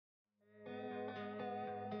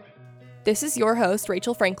This is your host,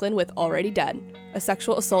 Rachel Franklin, with Already Dead, a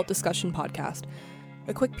sexual assault discussion podcast.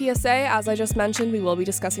 A quick PSA, as I just mentioned, we will be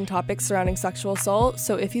discussing topics surrounding sexual assault,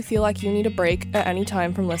 so if you feel like you need a break at any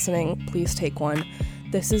time from listening, please take one.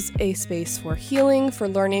 This is a space for healing, for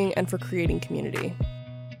learning, and for creating community.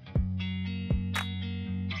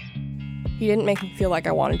 He didn't make me feel like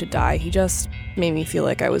I wanted to die, he just made me feel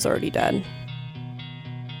like I was already dead.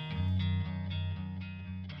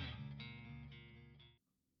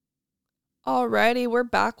 Alrighty, we're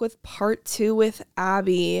back with part 2 with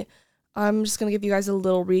Abby. I'm just going to give you guys a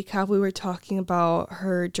little recap. We were talking about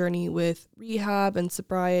her journey with rehab and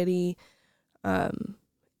sobriety. And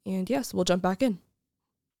yes, we'll jump back in.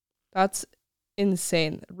 That's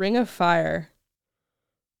insane. Ring of Fire.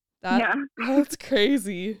 That's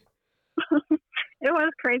crazy. It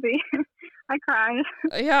was crazy. I cried.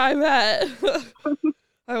 Yeah, I bet.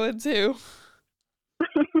 I would too.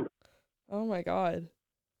 Oh my God.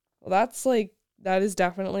 Well, that is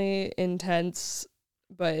definitely intense,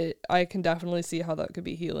 but I can definitely see how that could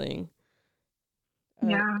be healing.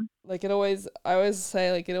 Yeah. I always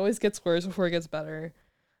say, it always gets worse before it gets better.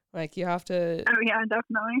 You have to... Oh, yeah,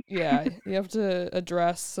 definitely. Yeah, you have to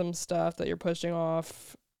address some stuff that you're pushing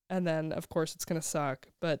off, and then, of course, it's going to suck,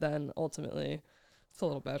 but then, ultimately, it's a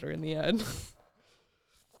little better in the end.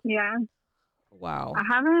 Yeah. Wow. I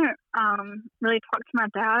haven't really talked to my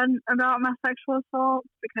dad about my sexual assault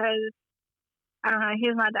because, I don't know,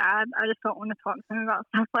 he's my dad. I just don't want to talk to him about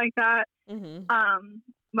stuff like that. Mm-hmm.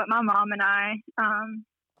 But my mom and I,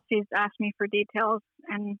 she's asked me for details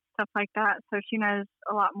and stuff like that, so she knows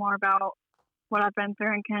a lot more about what I've been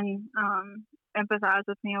through and can empathize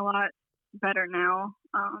with me a lot better now.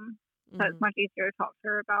 So it's much easier to talk to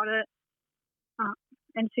her about it.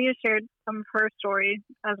 And she has shared some of her stories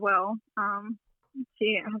as well.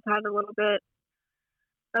 She has had a little bit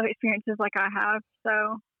of experiences like I have,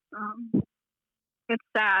 so it's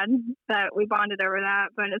sad that we bonded over that,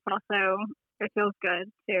 but it's also, it feels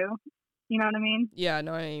good too. You know what I mean? Yeah, I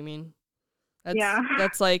know what you mean.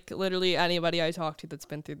 That's Literally anybody I talk to that's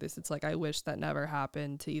been through this, it's I wish that never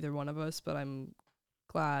happened to either one of us, but I'm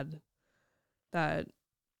glad that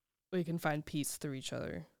we can find peace through each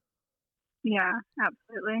other. Yeah,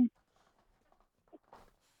 absolutely.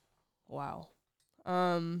 Wow.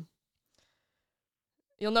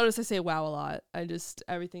 You'll notice I say wow a lot.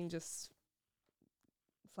 Everything just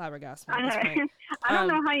flabbergasts me at this point. I don't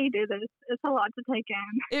know how you do this. It's a lot to take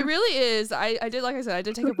in. It really is. I did, like I said, I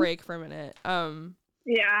did take a break for a minute.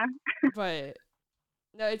 Yeah. But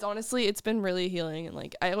no, it's been really healing,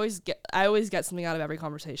 and I always get something out of every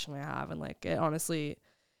conversation I have, and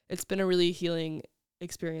it's been a really healing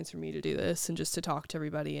experience for me to do this and just to talk to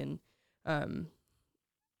everybody and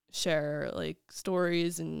share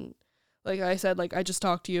stories, and like I said, I just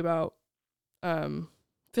talked to you about feeling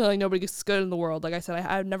like nobody's good in the world. Like I said,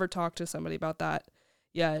 I've never talked to somebody about that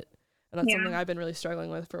yet, and that's something I've been really struggling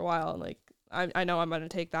with for a while, and I know I'm going to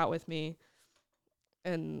take that with me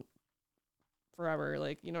and forever,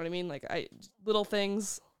 you know what I mean? Little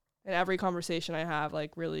things in every conversation I have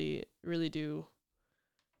really, really do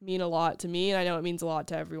mean a lot to me, and I know it means a lot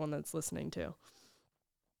to everyone that's listening too.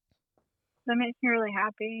 That makes me really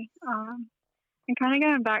happy. And kind of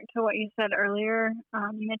going back to what you said earlier,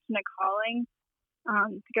 you mentioned a calling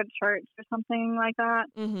to go to church or something like that.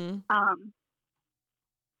 Mm-hmm.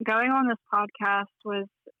 Going on this podcast was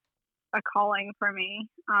a calling for me.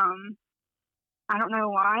 I don't know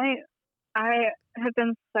why. I have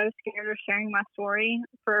been so scared of sharing my story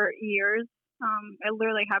for years. It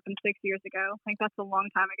literally happened 6 years ago. That's a long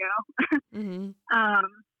time ago. Mm-hmm.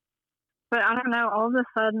 But I don't know, all of a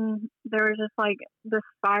sudden there was just this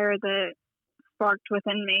fire that sparked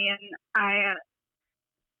within me, and I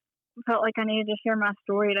felt like I needed to share my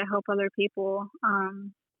story to help other people,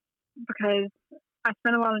 because I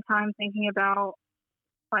spent a lot of time thinking about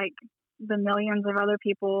the millions of other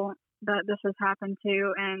people that this has happened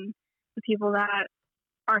to, and the people that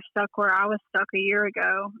are stuck where I was stuck a year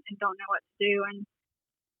ago and don't know what to do, and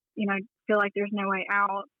feel like there's no way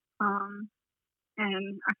out.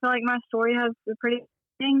 And I feel like my story has a pretty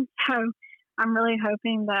thing, so I'm really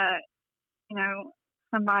hoping that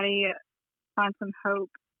somebody finds some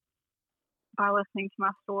hope by listening to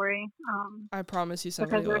my story. I promise you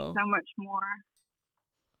somebody will. Because there's so much more.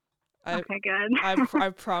 Okay, good. I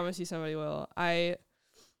promise you somebody will.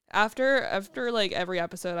 After every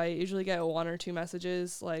episode, I usually get 1 or 2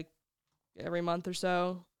 messages every month or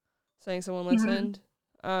so saying someone listened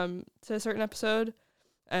to a certain episode,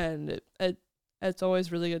 and it's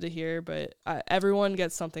always really good to hear, but everyone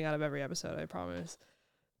gets something out of every episode, I promise.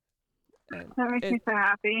 And that makes me so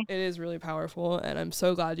happy. It is really powerful, and I'm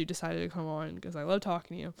so glad you decided to come on because I love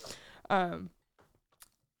talking to you.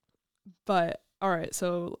 But all right,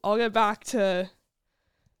 so I'll get back to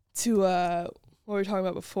what we were talking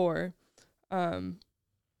about before.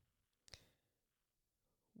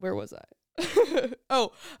 Where was I?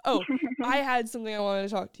 oh, I had something I wanted to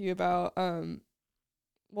talk to you about.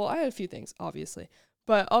 Well, I had a few things, obviously,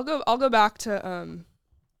 but I'll go back to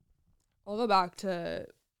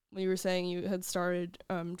when you were saying you had started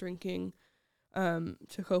drinking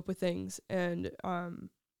to cope with things, and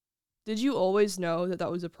did you always know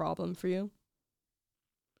that was a problem for you?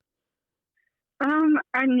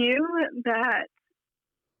 I knew that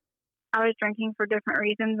I was drinking for different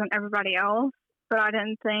reasons than everybody else, but I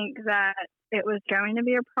didn't think that it was going to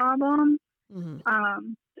be a problem. Mm-hmm.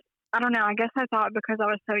 I don't know. I guess I thought because I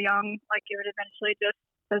was so young, like it would eventually just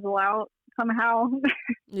fizzle out somehow.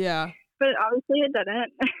 Yeah. But obviously it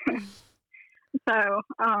didn't. So,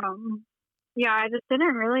 yeah, I just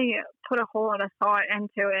didn't really put a whole lot of thought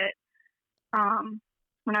into it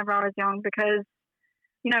whenever I was young because,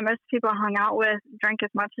 most people I hung out with drank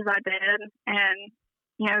as much as I did. And,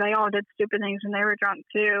 they all did stupid things when they were drunk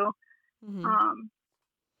too. Mm-hmm.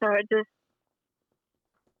 So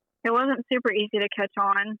it wasn't super easy to catch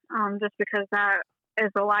on just because that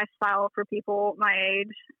is a lifestyle for people my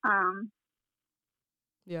age.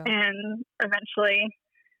 Yeah. And eventually,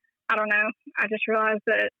 I don't know, I just realized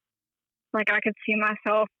that, like, I could see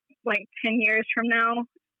myself, like, 10 years from now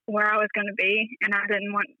where I was going to be, and I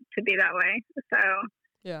didn't want to be that way. So,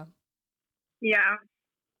 yeah. Yeah.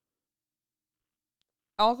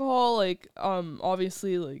 Alcohol, like,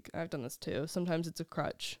 obviously, like, I've done this too. Sometimes it's a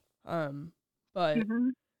crutch. But Mm-hmm.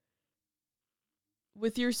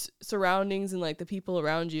 with your surroundings and, like, the people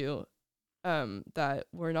around you, that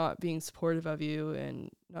were not being supportive of you and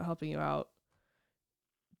not helping you out,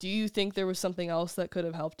 do you think there was something else that could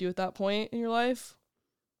have helped you at that point in your life?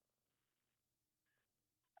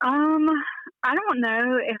 I don't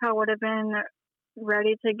know if I would have been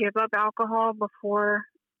ready to give up alcohol before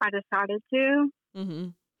I decided to. Mm-hmm.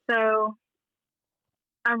 So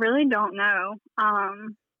I really don't know.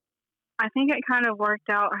 I think it kind of worked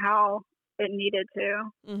out how it needed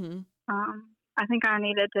to. Mm-hmm. I think I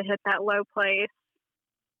needed to hit that low place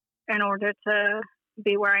in order to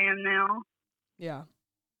be where I am now. Yeah.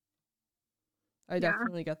 I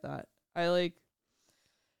definitely get that.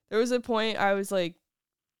 There was a point I was like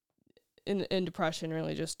in depression,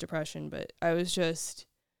 really just depression, but I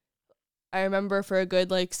remember for a good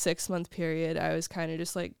like 6-month period, I was kind of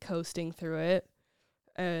just like coasting through it.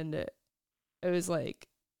 And it was like,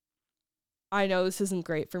 I know this isn't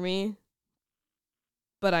great for me,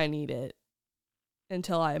 but I need it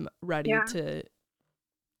until I'm ready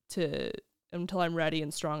until I'm ready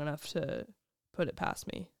and strong enough to put it past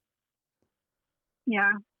me.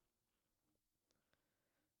 Yeah.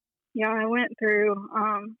 Yeah, I went through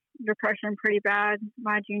depression pretty bad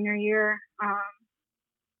my junior year.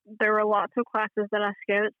 There were lots of classes that I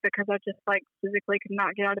skipped because I just like physically could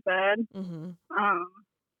not get out of bed. Mm-hmm.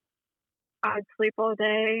 I'd sleep all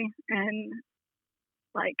day and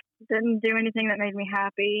like didn't do anything that made me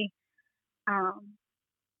happy.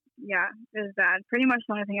 Yeah, it was bad. Pretty much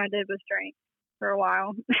the only thing I did was drink for a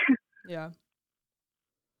while. Yeah.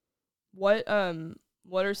 What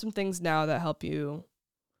are some things now that help you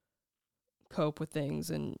cope with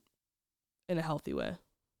things in a healthy way?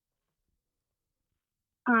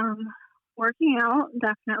 Working out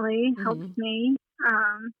definitely Mm-hmm. helps me.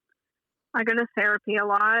 I go to therapy a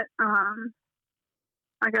lot.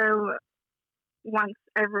 I go once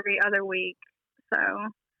every other week. So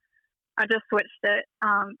I just switched it.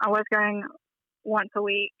 I was going once a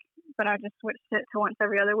week, but I just switched it to once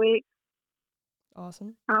every other week.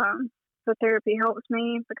 Awesome. So therapy helps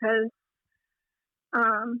me because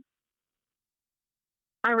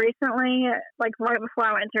I recently, like right before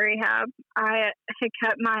I went to rehab, I had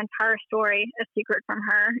kept my entire story a secret from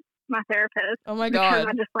her, my therapist. Oh my God. Because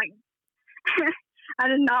I just like, I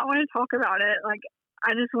did not want to talk about it. Like,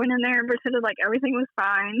 I just went in there and pretended like everything was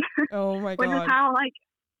fine. Oh my God. Which is how, like,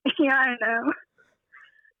 yeah, I know.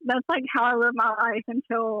 That's like how I lived my life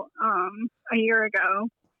until a year ago.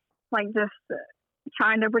 Like, just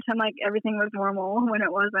trying to pretend like everything was normal when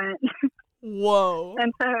it wasn't. Whoa.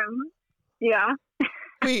 And so, yeah.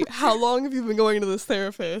 Wait, how long have you been going to this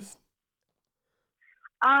therapist?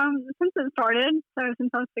 Since it started, so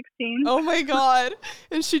since I was 16. Oh my God.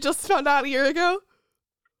 And she just found out a year ago?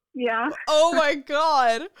 Yeah. Oh my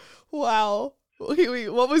God. Wow. Wait,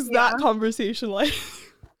 what was that conversation like?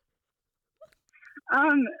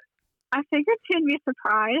 I figured she'd be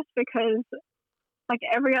surprised because, like,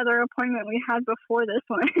 every other appointment we had before this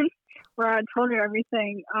one, where I told her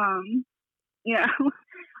everything,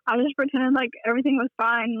 I just pretended like everything was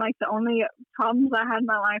fine. Like the only problems I had in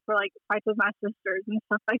my life were like fights with my sisters and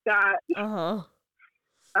stuff like that.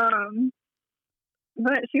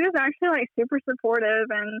 But she was actually like super supportive,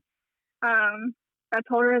 and I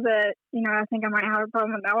told her that, you know, I think I might have a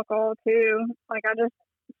problem with alcohol too. Like I just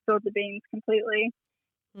spilled the beans completely.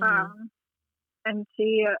 And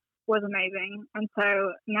she was amazing. And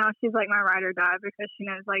so now she's like my ride or die because she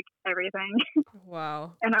knows like everything.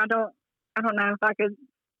 Wow. And I don't know if I could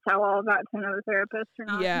tell all that to another therapist or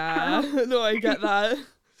not. Yeah. No, I get that.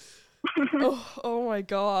 oh my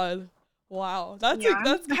God. Wow. That's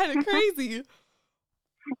that's kind of crazy.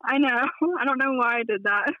 I know. I don't know why I did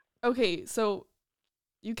that. Okay, so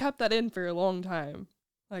you kept that in for a long time.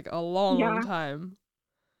 Like a long time.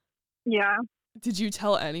 Yeah. Did you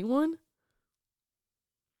tell anyone?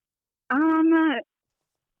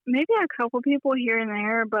 Maybe a couple people here and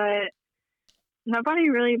there, but nobody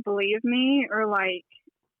really believed me or like,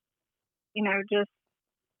 you know, just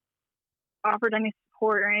offered any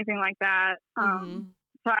support or anything like that.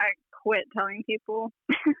 So I quit telling people.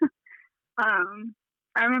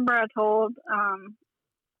 I remember I told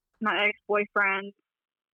my ex-boyfriend,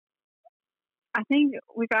 I think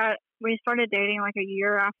we started dating like a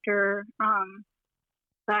year after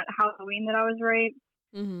that Halloween that I was raped.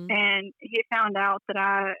 And he found out that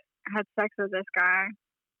I had sex with this guy,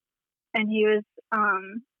 and he was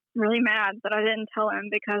really mad that I didn't tell him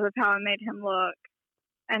because of how it made him look.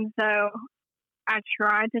 And so I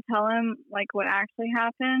tried to tell him like what actually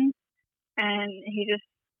happened, and he just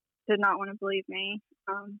did not want to believe me.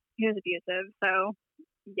 He was abusive, so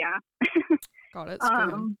yeah. Got it.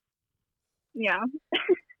 Yeah.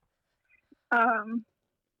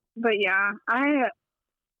 But yeah,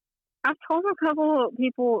 I've told a couple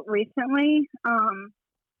people recently,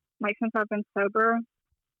 like since I've been sober,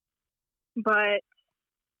 but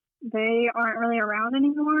they aren't really around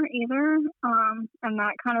anymore either. And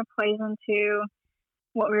that kind of plays into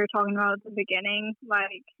what we were talking about at the beginning,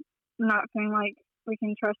 like not feeling like we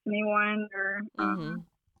can trust anyone, or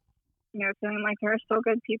you know, feeling like there are still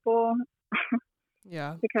good people.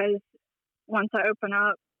 Yeah. Because once I open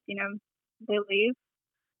up, you know, they leave.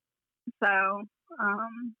 So,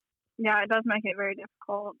 yeah, it does make it very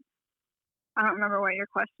difficult. I don't remember what your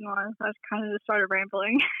question was. I kind of just started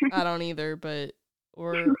rambling. I don't either, but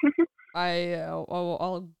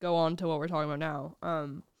I'll go on to what we're talking about now.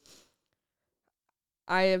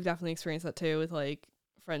 I have definitely experienced that too with like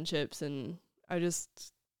friendships, and I don't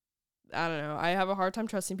know. I have a hard time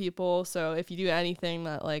trusting people, so if you do anything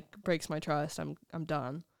that like breaks my trust, I'm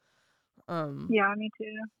done. Yeah, me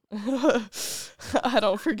too. I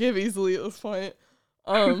don't forgive easily at this point.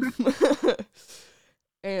 And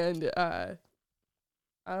I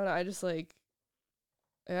don't know, I just like,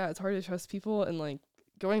 yeah, it's hard to trust people. And like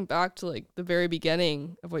going back to like the very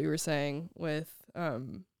beginning of what you were saying with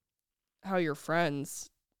how your friends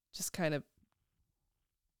just kind of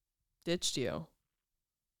ditched you.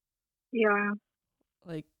 Yeah.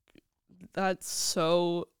 Like that's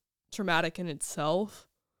so traumatic in itself.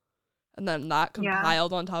 And then that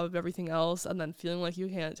compiled on top of everything else, and then feeling like you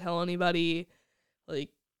can't tell anybody, like,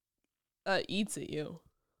 that eats at you.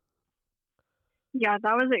 Yeah,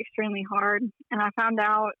 that was extremely hard. And I found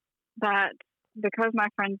out that because my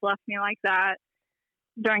friends left me like that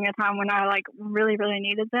during a time when I, like, really, really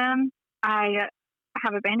needed them, I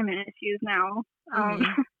have abandonment issues now.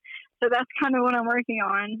 So that's kind of what I'm working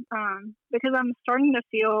on, because I'm starting to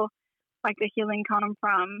feel like the healing come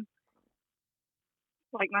from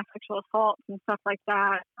like my sexual assaults and stuff like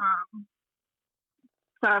that.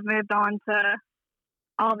 So I've moved on to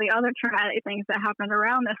all the other traumatic things that happened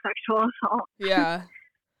around the sexual assault. Yeah.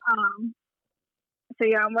 So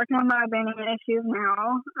yeah, I'm working on my abandonment issues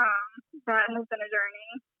now. That has been a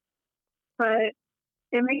journey, but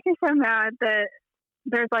it makes me so mad that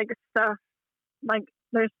there's like stuff, like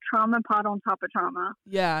there's trauma pod on top of trauma.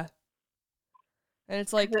 Yeah. And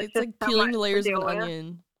it's like peeling the layers of an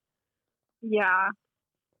onion. Yeah.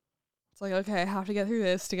 It's like, okay, I have to get through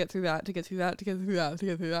this to get through that, to get through that, to get through that, to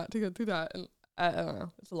get through that, to get through that. And I don't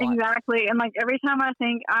know. It's a lot. Exactly. And like every time I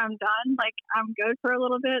think I'm done, like I'm good for a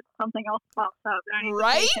little bit, something else pops up that I need to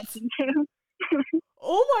pay attention to.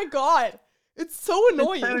 Oh my God. It's so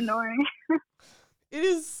annoying. It's so annoying. It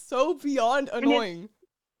is so beyond annoying.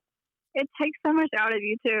 It takes so much out of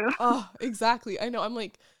you too. Oh, exactly. I know. I'm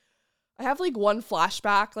like, I have like one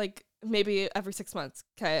flashback, like maybe every 6 months.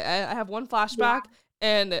 Okay. I have one flashback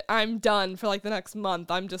and I'm done for like the next month.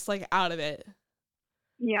 I'm just like out of it.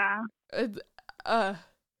 Yeah.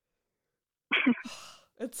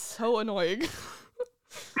 It's so annoying.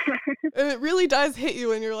 And it really does hit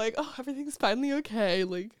you and you're like, oh, everything's finally okay.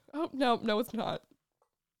 Like, oh, no, it's not.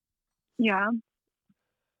 Yeah.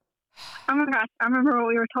 Oh my gosh, I remember what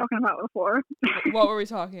we were talking about before. What were we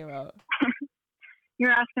talking about? You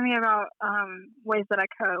were asking me about ways that I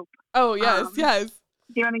cope. Oh, yes, yes.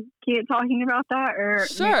 Do you want to keep talking about that or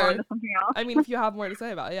move on to something else? I mean, if you have more to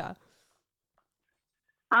say about it, yeah.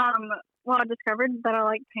 Well, I discovered that I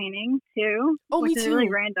like painting too. Oh, which me is too. really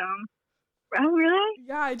random. Oh, really?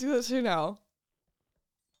 Yeah, I do that too now.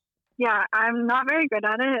 Yeah, I'm not very good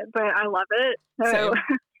at it, but I love it. So,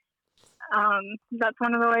 that's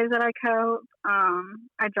one of the ways that I cope.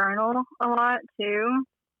 I journal a lot too.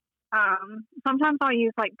 Sometimes I'll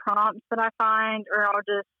use like prompts that I find, or I'll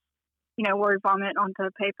just, word vomit onto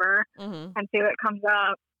paper and see what comes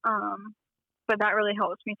up. But that really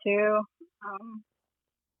helps me too.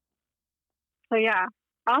 So yeah,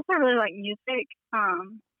 I also really like music.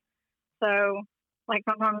 So like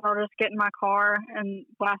sometimes I'll just get in my car and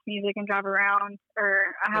blast music and drive around,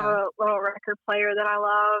 or I have a little record player that I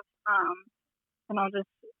love. And I'll just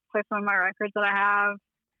play some of my records that I have.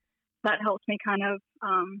 That helps me kind of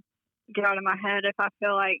get out of my head if I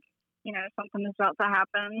feel like, something is about to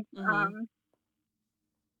happen.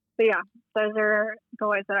 But yeah, those are the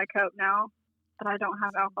ways that I cope now that I don't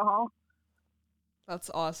have alcohol. That's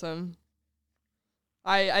awesome.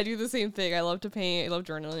 I do the same thing. I love to paint. I love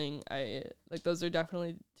journaling. Those are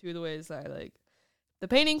definitely two of the ways that I like. The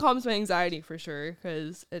painting calms my anxiety for sure,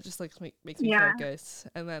 because it just like makes me focus.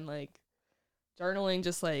 And then like journaling,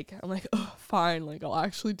 just like I'm like, oh, fine, like I'll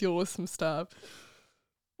actually deal with some stuff.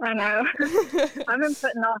 I know. I've been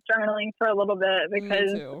putting off journaling for a little bit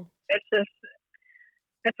because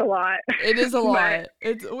it's a lot. It is a lot.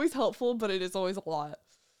 It's always helpful, but it is always a lot.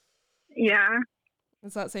 Yeah.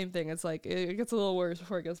 It's that same thing. It's like it gets a little worse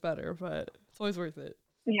before it gets better, but it's always worth it.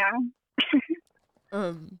 Yeah.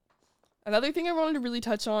 Another thing I wanted to really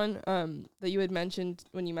touch on, that you had mentioned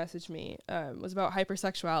when you messaged me, was about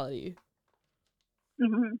hypersexuality.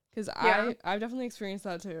 Because I've definitely experienced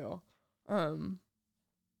that too. And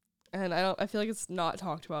I feel like it's not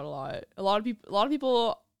talked about a lot. A lot of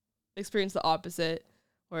people experience the opposite,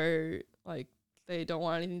 where like they don't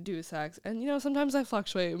want anything to do with sex. And sometimes I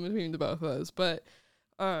fluctuate between the both of us, but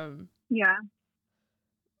but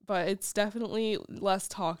it's definitely less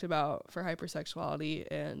talked about for hypersexuality,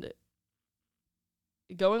 and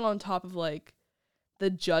going on top of like the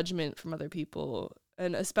judgment from other people,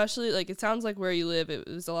 and especially like it sounds like where you live, it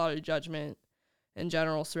was a lot of judgment in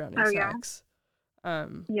general surrounding sex.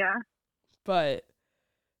 But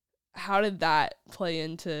how did that play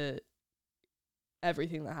into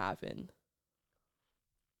everything that happened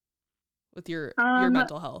with your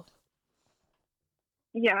mental health?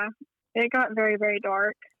 Yeah, it got very, very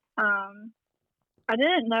dark. I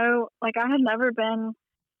didn't know, like I had never been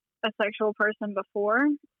a sexual person before,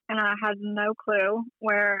 and I had no clue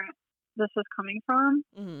where this was coming from.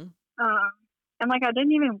 And like I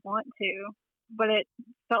didn't even want to, but it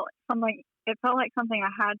felt like something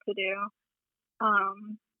I had to do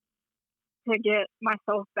to get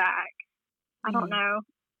myself back. I don't know.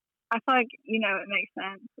 I feel like, it makes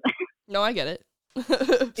sense. No, I get it.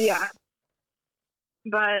 Yeah.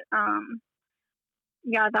 But,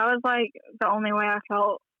 yeah, that was like the only way I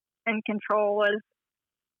felt in control was,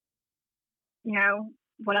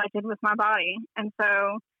 what I did with my body. And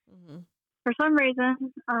so for some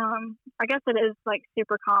reason, I guess it is like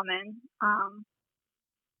super common,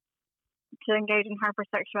 to engage in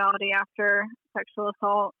hypersexuality after sexual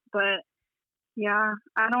assault. But yeah,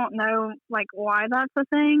 I don't know like why that's a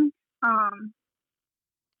thing. I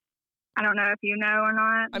don't know if you know or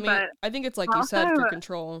not. I mean, but I think it's like you said, for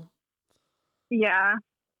control. Yeah.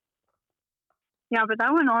 Yeah, but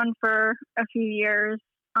that went on for a few years.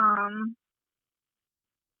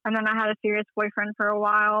 And then I had a serious boyfriend for a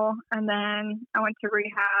while, and then I went to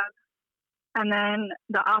rehab. And then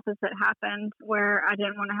the opposite happened, where I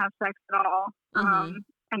didn't want to have sex at all. And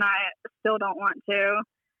I still don't want to.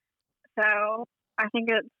 So I think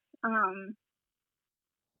it's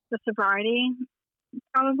the sobriety,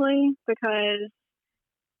 probably, because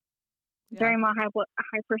during my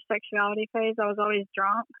hypersexuality phase, I was always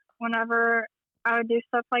drunk whenever I would do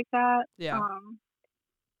stuff like that.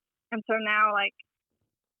 And so now, like,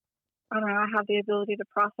 I don't know, I have the ability to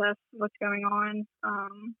process what's going on.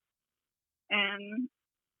 And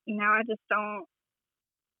now I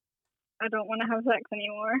don't want to have sex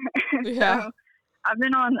anymore. So I've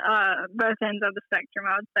been on both ends of the spectrum,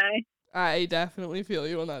 I would say. I definitely feel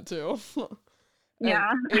you on that too.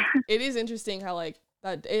 Yeah. It is interesting how like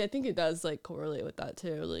that, I think it does like correlate with that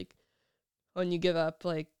too. Like when you give up,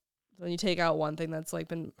 like when you take out one thing that's like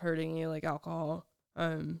been hurting you, like alcohol,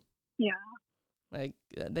 like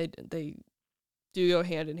they do go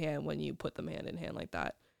hand in hand when you put them hand in hand like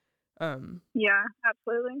that. Yeah,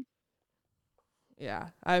 absolutely. Yeah,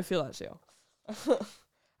 I feel that too.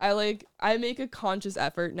 I make a conscious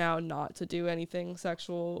effort now not to do anything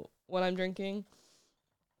sexual when I'm drinking.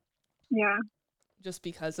 Yeah. Just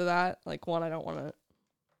because of that. Like, one, I don't want to,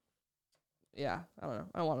 yeah, I don't know.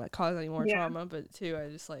 I don't want to cause any more Yeah. trauma, but two, I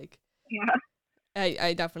just like, Yeah.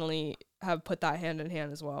 I definitely have put that hand in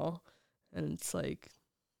hand as well. And it's like,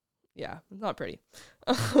 yeah, it's not pretty.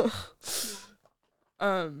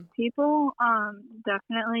 People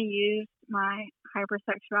definitely used my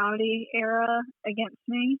hypersexuality era against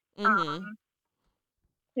me. Mm-hmm.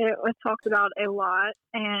 It was talked about a lot,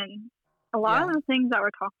 and a lot of Yeah. the things that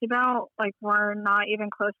were talked about like were not even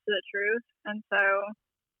close to the truth. And so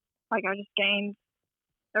like I just gained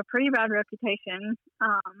a pretty bad reputation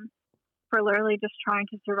for literally just trying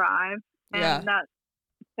to survive, Yeah. and that's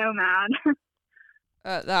so mad.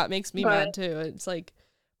 That makes me But mad too. It's like,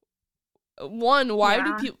 one, why do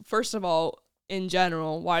yeah, people, first of all, in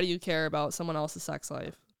general, why do you care about someone else's sex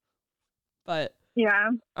life? But, yeah,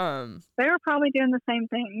 they were probably doing the same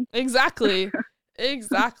thing. exactly.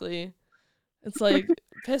 Exactly. It's like,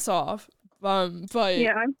 piss off. But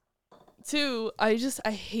Yeah, two, I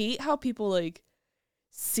hate how people like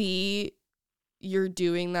see you're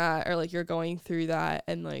doing that or like you're going through that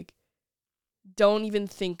and like don't even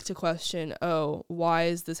think to question, oh, why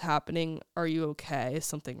is this happening? Are you okay? Is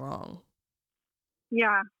something wrong?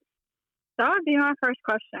 yeah, that would be my first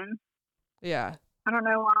question. Yeah. I don't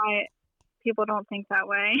know why people don't think that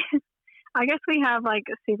way. I guess we have like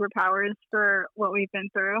superpowers for what we've been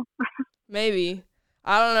through. Maybe.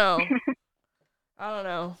 I don't know. I don't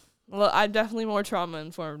know. Well, I'm definitely more trauma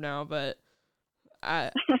informed now, but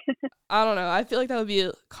I I don't know. I feel like that would be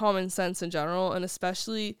common sense in general, and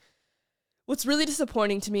especially what's really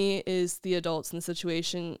disappointing to me is the adults in the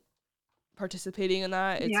situation participating in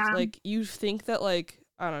that. It's Yeah, like you think that like,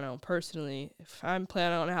 I don't know, personally, if I'm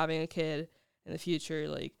planning on having a kid in the future,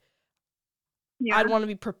 like yeah, I'd want to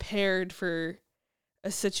be prepared for a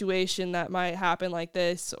situation that might happen like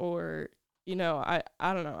this, or I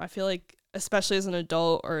don't know. I feel like especially as an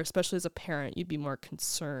adult or especially as a parent, you'd be more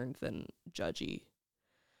concerned than judgy.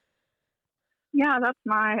 yeah. That's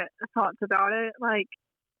my thoughts about it. Like,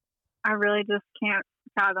 I really just can't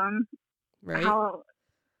fathom Right? how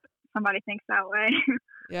somebody thinks that way.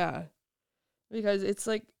 Yeah. Because it's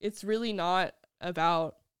like it's really not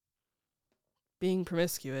about being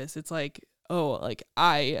promiscuous. It's like, oh, like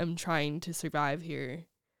I am trying to survive here.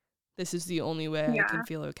 This is the only way I can Yeah,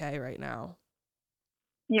 feel okay right now.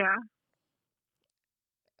 yeah.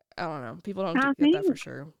 I don't know. People don't And I get that for think,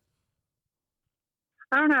 sure.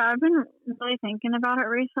 I don't know, I've been really thinking about it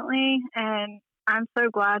recently, and I'm so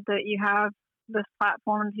glad that you have this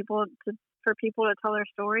platform and for people to tell their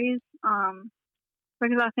stories.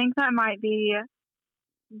 Because I think that might be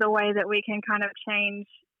the way that we can kind of change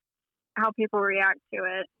how people react to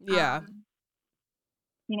it. Yeah.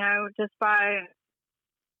 Just by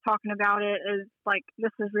talking about it is like,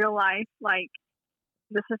 this is real life. Like,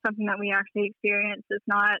 this is something that we actually experience. It's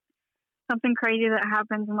not something crazy that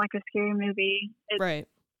happens in like a scary movie. It's Right.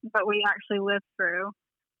 what we actually live through.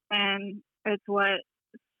 And it's what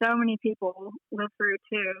so many people live through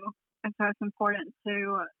too. And so it's important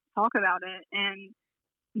to talk about it and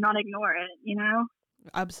not ignore it.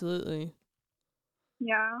 Absolutely.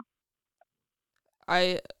 Yeah.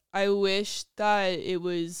 I I wish that it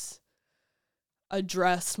was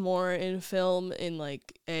addressed more in film in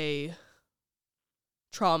like a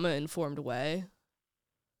trauma informed way.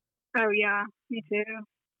 Oh, yeah. Me too.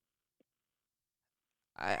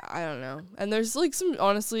 I don't know. And there's like some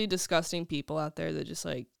honestly disgusting people out there that just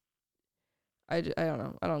like I don't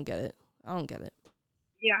know. I don't get it. I don't get it.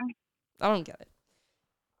 Yeah. I don't get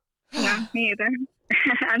Yeah. Me either.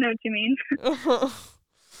 I know what you mean.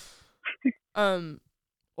 it.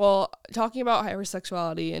 Well, talking about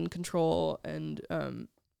hypersexuality and control and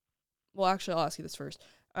well, actually I'll ask you this first.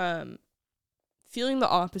 Feeling the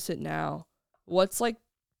opposite now. What's like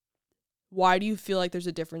why do you feel like there's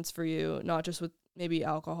a difference for you, not just with maybe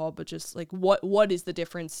alcohol, but just like what is the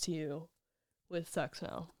difference to you with sex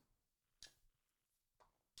now?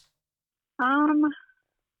 Um,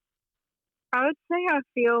 I would say I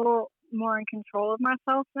feel more in control of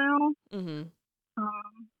myself now. Mhm.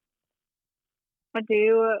 Um, I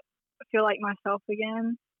do feel like myself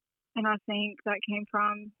again, and I think that came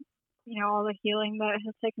from all the healing that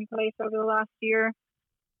has taken place over the last year.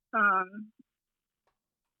 Um,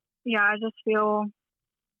 yeah, I feel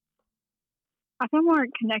more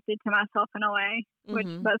connected to myself in a way, which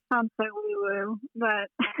Mhm. that sounds so woo woo, but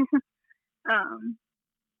um,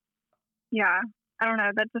 yeah, I don't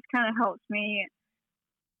know. That just kind of helps me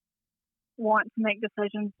want to make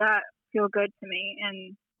decisions that feel good to me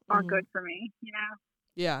and are Mm-hmm. good for me, you know?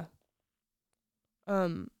 Yeah.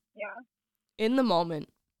 Yeah. In the moment,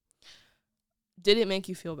 did it make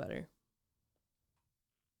you feel better?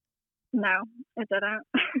 No, it didn't.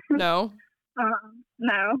 No?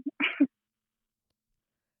 No.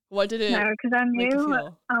 What did No, it because make you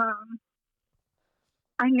feel?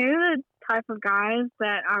 I knew the type of guys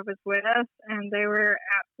that I was with, and they were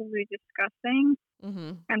absolutely disgusting.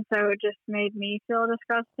 Mm-hmm. And so it just made me feel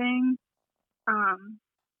disgusting.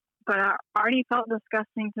 But I already felt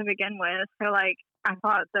disgusting to begin with. So, like, I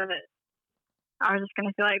thought that I was just going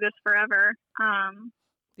to feel like this forever.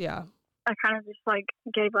 Yeah. I kind of just, like,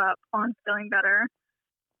 gave up on feeling better.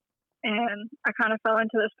 And I kind of fell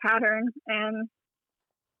into this pattern and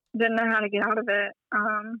didn't know how to get out of it.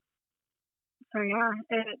 So, yeah,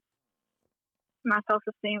 my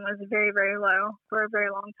self-esteem was very, very low for a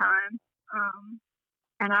very long time.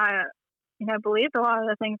 And I, believed a lot of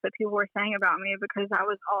the things that people were saying about me because that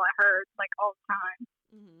was all I heard, like, all the time.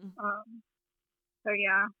 Mm-hmm. So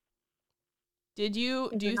yeah. Do you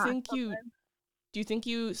think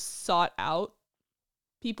you sought out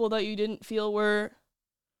people that you didn't feel were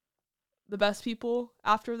the best people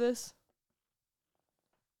after this?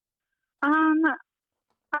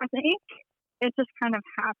 I think it just kind of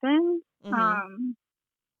happened. Mm-hmm.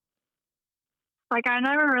 Like I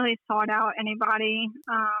never really sought out anybody.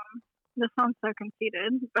 This sounds so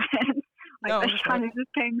conceited, but like No, this kind of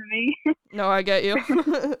just came to me. No, I get you.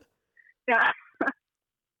 Yeah.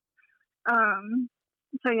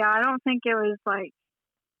 So yeah, I don't think it was like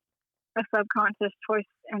a subconscious choice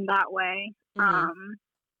in that way. Mm-hmm.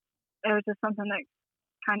 It was just something that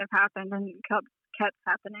kind of happened and kept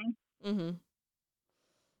happening. Mm-hmm.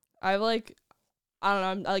 I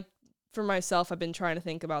don't know. I'm for myself, I've been trying to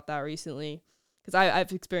think about that recently because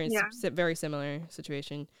I've experienced a very similar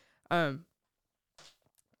situation. I'm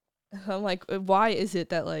like, why is it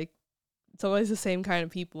that like it's always the same kind of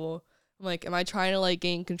people? I'm like, am I trying to like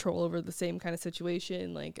gain control over the same kind of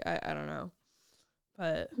situation? Like, I don't know,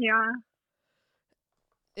 but yeah,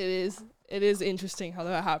 it is interesting how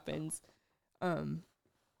that happens. And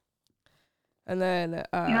then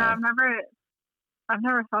yeah, I've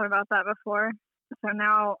never thought about that before. So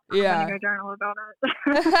now I'm gonna go journal about it.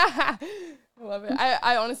 I love it.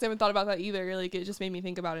 I honestly haven't thought about that either. Like it just made me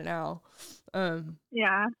think about it now.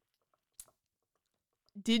 Yeah.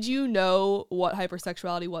 Did you know what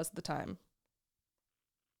hypersexuality was at the time?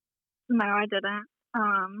 No, I didn't.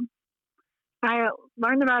 I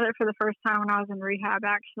learned about it for the first time when I was in rehab.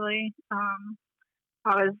 Actually, I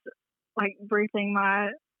was like briefing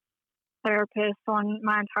my therapist on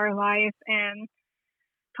my entire life and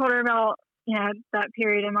told her about that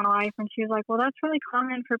period in my life, and she was like, well, that's really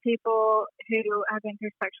common for people who have been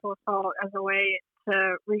through sexual assault as a way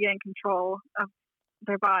to regain control of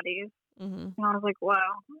their bodies. Mm-hmm. And I was like,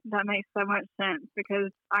 wow, that makes so much sense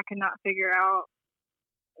because I could not figure out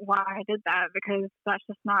why I did that because that's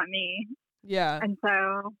just not me. Yeah. And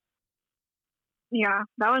so yeah,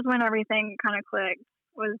 that was when everything kind of clicked,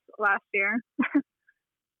 was last year.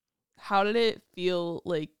 How did it feel?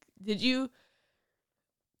 Like, did you,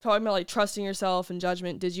 talking about like trusting yourself and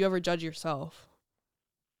judgment, did you ever judge yourself?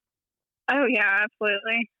 Oh yeah,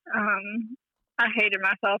 absolutely. I hated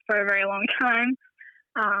myself for a very long time.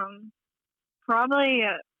 Probably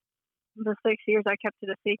the 6 years I kept it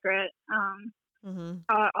a secret. Mm-hmm.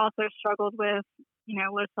 I also struggled with,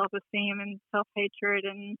 low self-esteem and self-hatred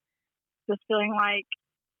and just feeling like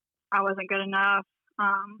I wasn't good enough.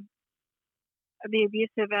 The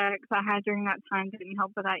abusive ex I had during that time didn't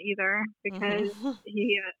help with that either because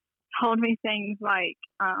he told me things like,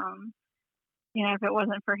 if it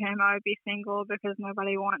wasn't for him, I would be single because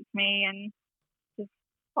nobody wants me and just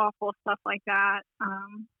awful stuff like that.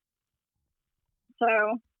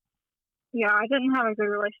 So, yeah, I didn't have a good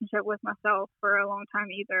relationship with myself for a long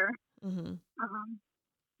time either. Mm-hmm.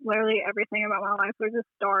 Literally everything about my life was just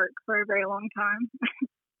dark for a very long time.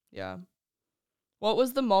 Yeah. What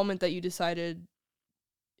was the moment that you decided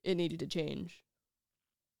it needed to change?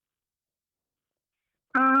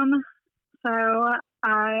 So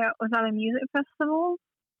I was at a music festival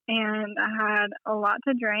and I had a lot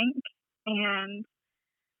to drink and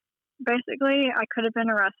basically I could have been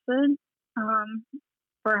arrested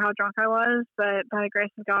for how drunk I was, but by the grace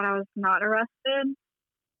of God I was not arrested.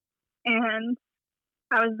 And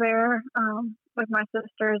I was there with my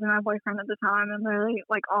sisters and my boyfriend at the time, and literally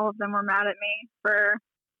like all of them were mad at me for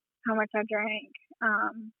how much I drank.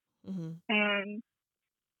 And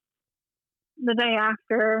the day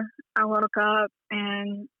after, I woke up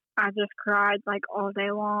and I just cried like all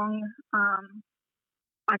day long.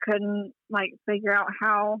 I couldn't like figure out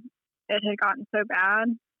how it had gotten so bad.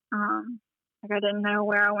 Like I didn't know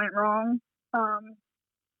where I went wrong.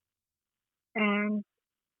 And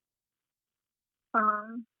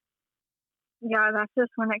yeah, that's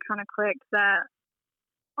just when it kind of clicked that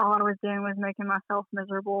all I was doing was making myself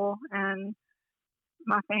miserable and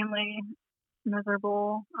my family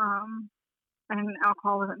miserable. And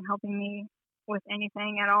alcohol wasn't helping me with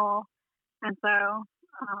anything at all. And so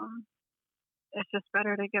it's just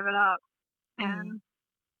better to give it up. Mm-hmm. And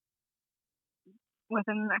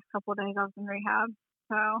within the next couple of days, I was in rehab.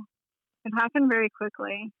 So it happened very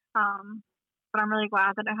quickly. But I'm really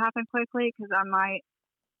glad that it happened quickly because I might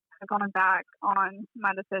have gone back on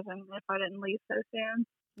my decision if I didn't leave so soon.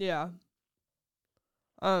 Yeah.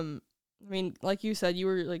 I mean, like you said,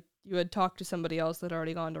 you had talked to somebody else that had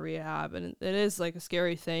already gone to rehab, and it is like a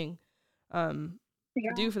scary thing, to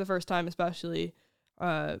do for the first time, especially.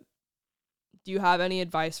 Do you have any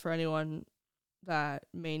advice for anyone that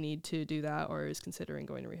may need to do that or is considering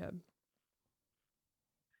going to rehab?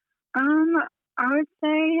 I would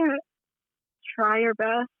say try your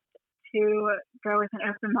best to go with an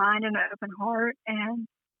open mind and an open heart and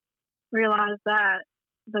realize that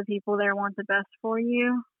the people there want the best for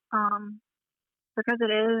you. Because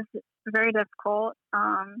it is very difficult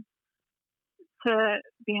to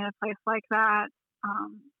be in a place like that.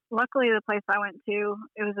 Luckily, the place I went to,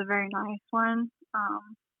 it was a very nice one.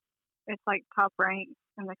 It's like top ranked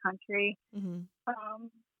in the country. Mm-hmm.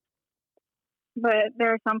 But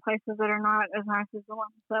there are some places that are not as nice as the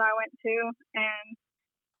ones that I went to, and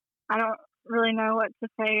I don't really know what to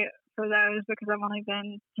say for those because I've only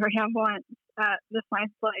been to rehab once at this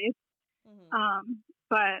nice place. Mm-hmm.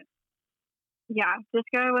 But yeah, just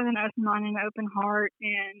go with an open mind and an open heart,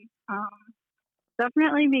 and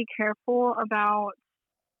definitely be careful about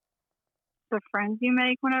the friends you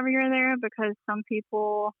make whenever you're there because some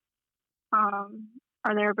people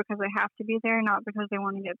are there because they have to be there, not because they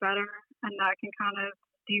want to get better, and that can kind of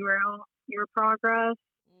derail your progress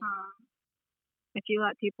if you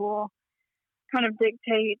let people kind of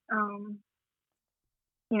dictate,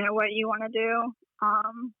 what you want to do.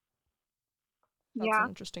 That's Yeah, an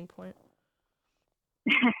interesting point.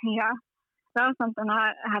 yeah, that was something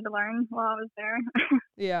I had to learn while I was there.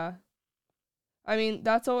 Yeah. I mean,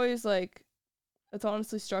 that's always like, it's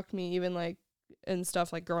honestly struck me even like in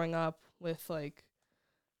stuff like growing up with like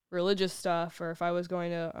religious stuff, or if I was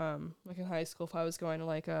going to like in high school, if I was going to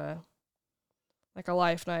like a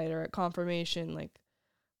life night or a confirmation, like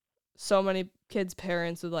so many kids'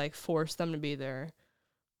 parents would like force them to be there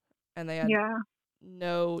and they had Yeah,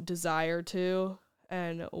 no desire to.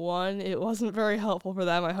 And one, it wasn't very helpful for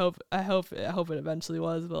them. I hope it eventually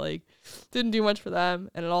was, but like didn't do much for them,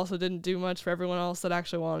 and it also didn't do much for everyone else that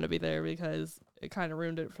actually wanted to be there because it kind of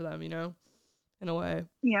ruined it for them, in a way.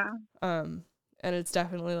 yeah, And it's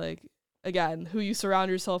definitely like, again, who you surround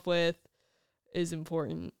yourself with is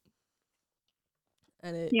important,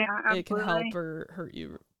 and yeah, it can help absolutely. or hurt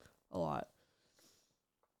you a lot.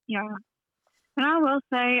 Yeah. And I will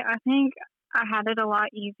say, I think I had it a lot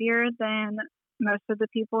easier than most of the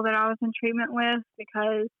people that I was in treatment with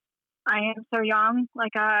because I am so young.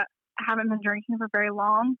 Like, I haven't been drinking for very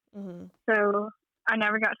long. Mm-hmm. So I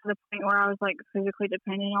never got to the point where I was like physically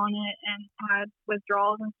dependent on it and had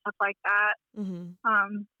withdrawals and stuff like that. Mm-hmm.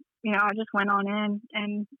 I just went on in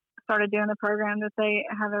and started doing the program that they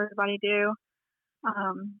have everybody do.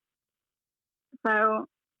 Um, so,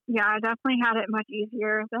 yeah, I definitely had it much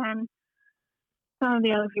easier than some of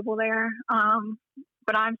the other people there.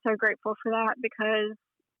 But I'm so grateful for that because,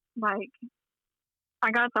 like, I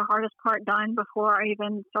got the hardest part done before I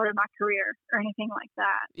even started my career or anything like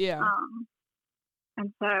that. Yeah.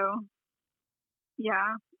 And so,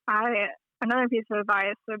 yeah, another piece of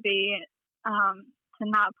advice would be to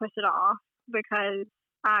not push it off because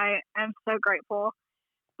I am so grateful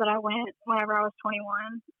that I went whenever I was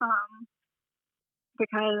 21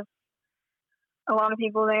 because a lot of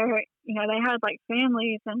people there, they had like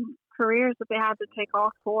families and careers that they had to take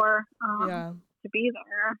off for Yeah. to be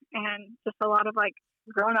there, and just a lot of like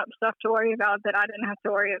grown up stuff to worry about that I didn't have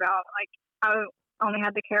to worry about. Like I only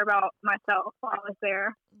had to care about myself while I was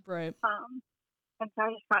there, Right. and so I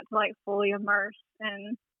just got to like fully immerse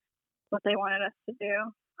in what they wanted us to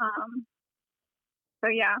do. So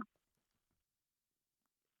yeah,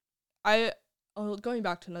 Going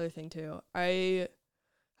back to another thing too. I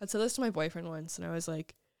had said this to my boyfriend once, and I was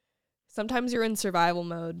like, sometimes you're in survival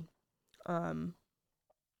mode, and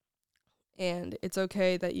it's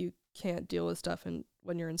okay that you can't deal with stuff and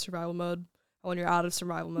when you're in survival mode. When you're out of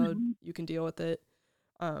survival mode, mm-hmm. you can deal with it.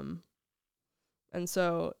 And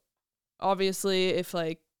so obviously if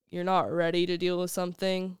like you're not ready to deal with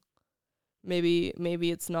something, maybe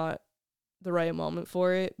it's not the right moment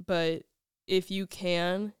for it. But if you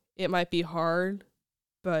can, it might be hard,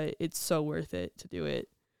 but it's so worth it to do it.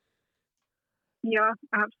 Yeah,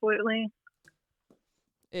 absolutely.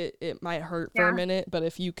 It might hurt for a minute, but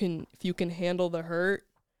if you can handle the hurt,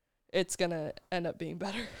 it's gonna end up being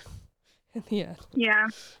better in the end. Yeah.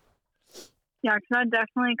 Yeah, because I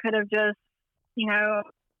definitely could have just,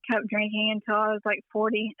 kept drinking until I was like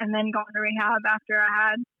 40 and then gone to rehab after I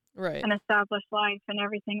had an established life and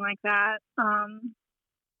everything like that.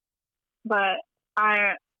 But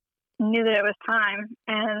I knew that it was time.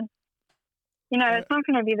 And, it's not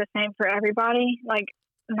going to be the same for everybody. Like,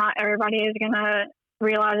 not everybody is going to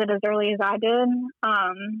realize it as early as I did.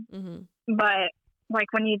 But,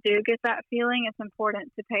 like, when you do get that feeling, it's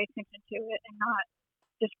important to pay attention to it and not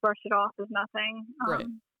just brush it off as nothing.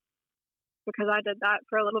 Because I did that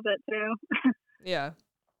for a little bit too. Yeah.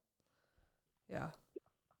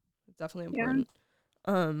 It's definitely important.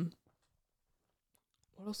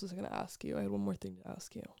 What else was I going to ask you? I had one more thing to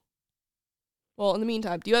ask you. Well, in the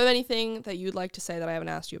meantime, do you have anything that you'd like to say that I haven't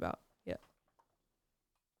asked you about yet?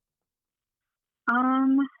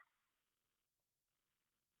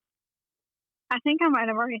 I think I might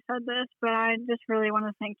have already said this, but I just really want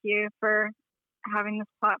to thank you for having this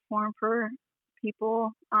platform for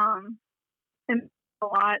people. It means a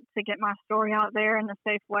lot to get my story out there in a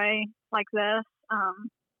safe way like this.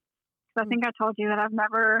 So I think I told you that I've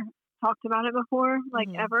never talked about it before, like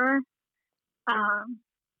ever.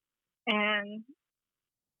 And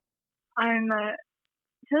I'm to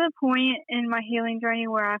the point in my healing journey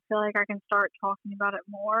where I feel like I can start talking about it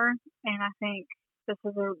more. And I think this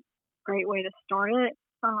is a great way to start it.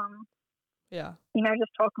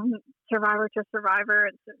 Just talking survivor to survivor,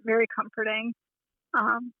 it's very comforting.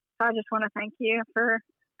 So I just want to thank you for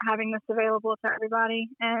having this available to everybody,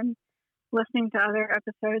 and listening to other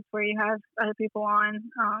episodes where you have other people on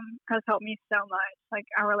has helped me so much. Like,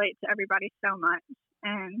 I relate to everybody so much,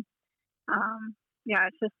 and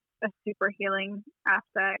it's just a super healing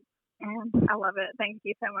aspect, and I love it. Thank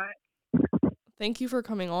you so much. Thank you for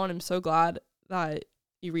coming on. I'm so glad that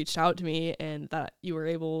you reached out to me and that you were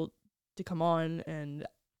able to come on, and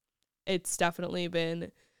it's definitely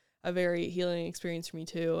been a very healing experience for me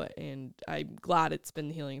too, and I'm glad it's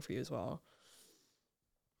been healing for you as well.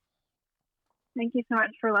 Thank you so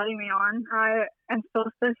much for letting me on. I am still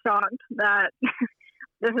so shocked that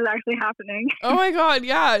this is actually happening. Oh my god,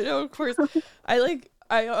 yeah, no, of course. I don't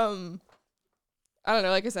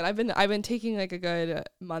know, like I said, I've been taking like a good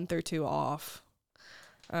month or two off.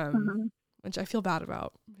 Which I feel bad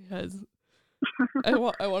about because I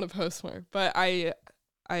want to post more, but I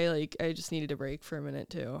just needed a break for a minute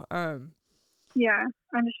too. Yeah,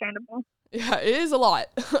 understandable. Yeah, it is a lot.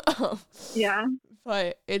 Yeah.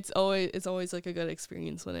 But it's always like a good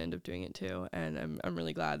experience when I end up doing it too, and I'm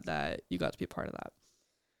really glad that you got to be a part of that.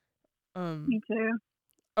 Me too.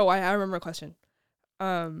 Oh, I remember a question.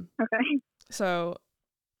 Okay. So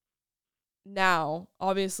now,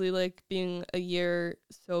 obviously, like, being a year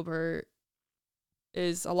sober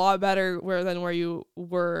is a lot better than where you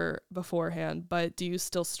were beforehand, but do you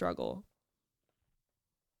still struggle?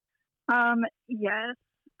 Yes.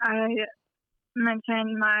 I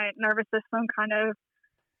mentioned my nervous system kind of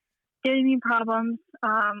giving me problems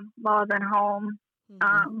while I've been home.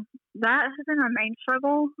 That has been my main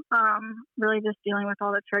struggle, really just dealing with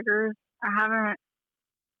all the triggers. I haven't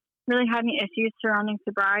really had any issues surrounding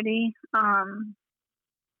sobriety.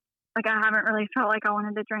 Like, I haven't really felt like I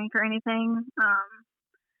wanted to drink or anything,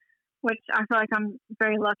 which I feel like I'm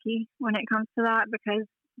very lucky when it comes to that, because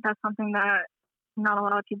that's something that not a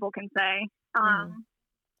lot of people can say.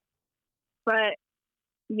 But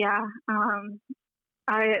yeah,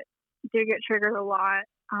 I do get triggered a lot.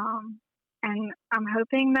 And I'm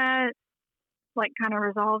hoping that, like, kind of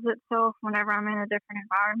resolves itself whenever I'm in a different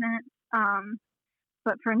environment.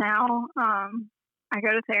 But for now, I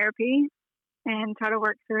go to therapy and try to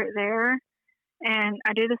work through it there. And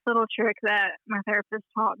I do this little trick that my therapist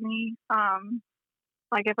taught me.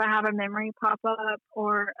 Like, if I have a memory pop up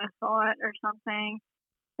or a thought or something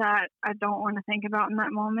that I don't want to think about in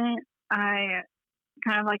that moment, I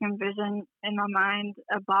kind of like envision in my mind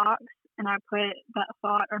a box, and I put that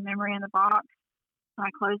thought or memory in the box, and I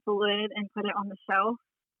close the lid and put it on the shelf,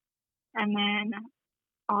 and then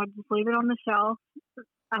I'll just leave it on the shelf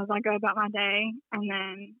as I go about my day. And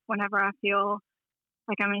then whenever I feel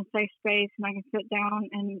like I'm in a safe space and I can sit down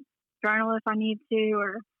and journal if I need to,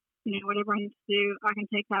 or whatever I need to do, I can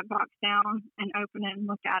take that box down and open it and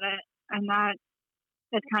look at it. And that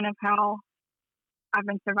is kind of how I've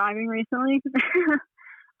been surviving recently.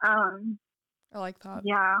 I like that.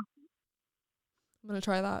 Yeah. I'm gonna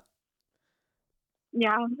try that.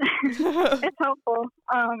 Yeah, it's helpful.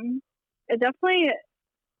 It definitely,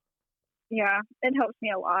 yeah, it helps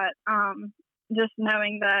me a lot. Just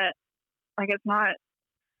knowing that, like, it's not,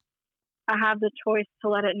 I have the choice to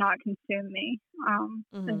let it not consume me,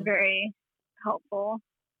 is very helpful.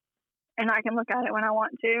 And I can look at it when I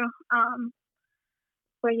want to.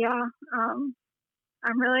 But yeah,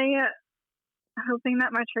 I'm really hoping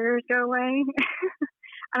that my triggers go away.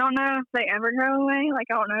 I don't know if they ever go away. Like,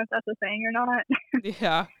 I don't know if that's a thing or not.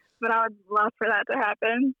 Yeah. But I would love for that to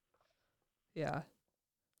happen. Yeah.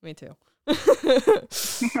 Me too.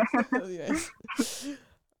 Yes.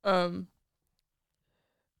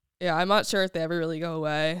 Yeah, I'm not sure if they ever really go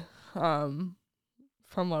away, from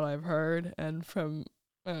what I've heard and from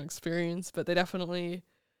my own experience, but they definitely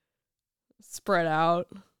spread out.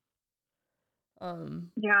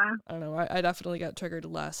 Yeah. I don't know. I definitely get triggered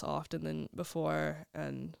less often than before,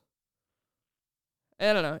 and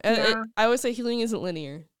I don't know. And I always say healing isn't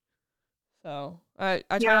linear, so I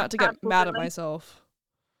try not to get mad at myself.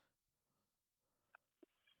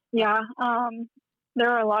 Yeah. There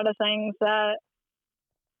are a lot of things that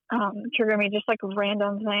trigger me, just like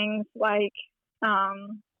random things, like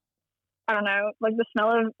I don't know, like the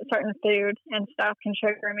smell of certain food and stuff can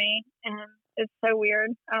trigger me, and it's so weird.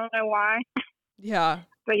 I don't know why. Yeah.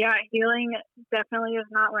 But yeah, healing definitely is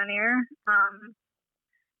not linear.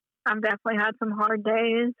 I've definitely had some hard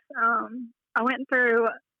days. I went through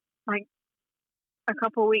like a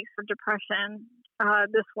couple weeks of depression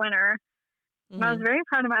this winter. And I was very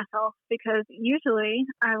proud of myself because usually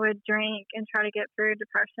I would drink and try to get through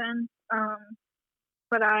depression.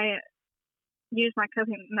 But I used my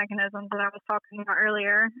coping mechanisms that I was talking about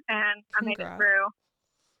earlier, and I made it through.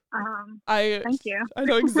 Thank you. I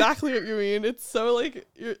know exactly what you mean. It's so like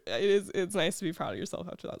it's nice to be proud of yourself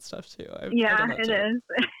after that stuff too. Yeah, it is.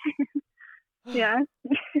 Yeah.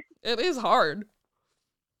 It is hard.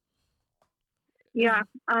 Yeah.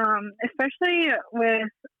 Especially with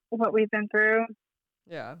what we've been through.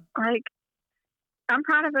 Yeah. Like, I'm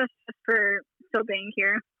proud of us just for still being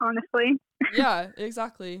here, honestly. Yeah,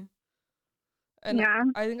 exactly. And yeah.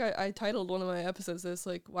 I think I titled one of my episodes this,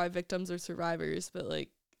 like, why victims are survivors, but like,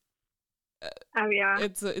 oh yeah,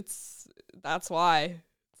 it's that's why.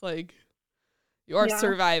 It's like you are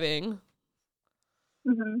surviving.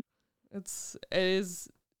 It is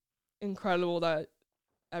incredible that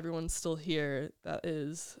everyone's still here. That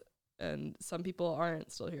is, and some people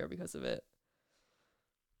aren't still here because of it.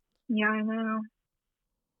 Yeah, I know.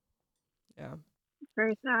 Yeah, it's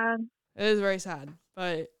very sad. It is very sad,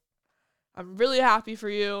 but I'm really happy for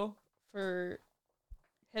you for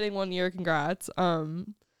hitting 1 year. Congrats.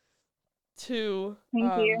 Thank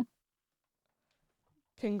you.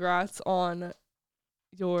 Congrats on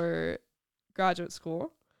your graduate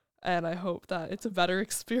school, and I hope that it's a better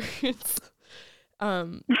experience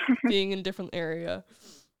being in a different area.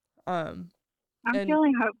 I'm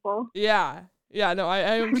feeling hopeful. Yeah, no, I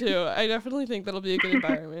am too. I definitely think that'll be a good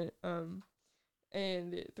environment.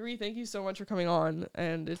 And 3, thank you so much for coming on,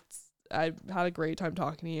 and I had a great time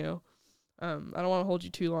talking to you. I don't want to hold you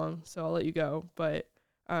too long, so I'll let you go, but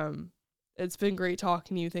it's been great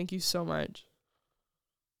talking to you. Thank you so much.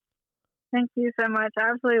 Thank you so much. I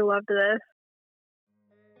absolutely loved this.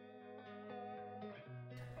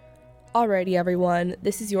 Alrighty, everyone.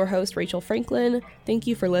 This is your host, Rachel Franklin. Thank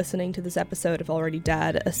you for listening to this episode of Already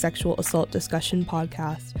Dead, a sexual assault discussion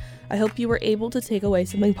podcast. I hope you were able to take away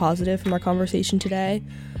something positive from our conversation today.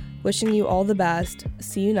 Wishing you all the best.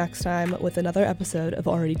 See you next time with another episode of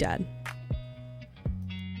Already Dead.